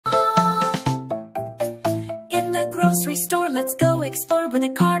grocery store, let's go explore. With a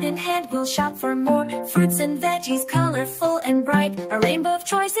cart in hand, we'll shop for more fruits and veggies, colorful and bright. A rainbow of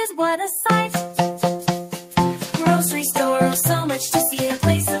choices, what a sight! Grocery store, so much to see, a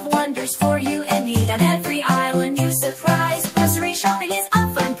place of wonders for you and me. Down every aisle, a new surprise. Grocery shopping is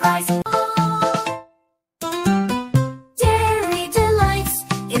a fun prize. Dairy delights,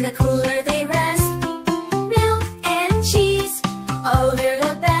 in the cooler they rest. Milk and cheese, oh they're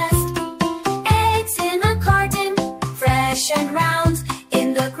the best. Eggs in a carton, fresh and round.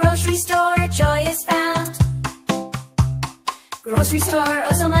 In the grocery store, joy is found. Grocery store,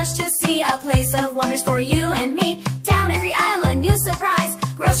 oh so much to see, a place of wonders for you and me. Down every aisle, a new surprise.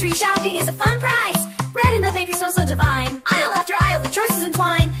 Grocery shopping is a fun prize. Bread in the bakery smells so divine. Aisle after aisle, the choices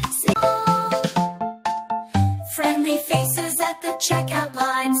entwine. Friendly faces at the checkout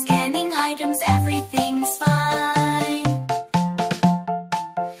line, scanning items, everything's fine.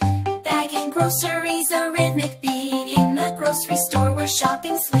 Bagging groceries, a rhythmic beat. In the grocery store, we're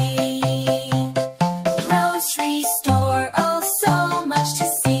shopping sweet. Grocery store, oh so much to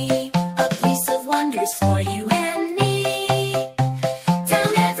see, a place of wonders for you and me.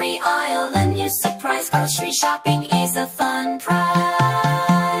 Down every aisle, a new surprise. Grocery shopping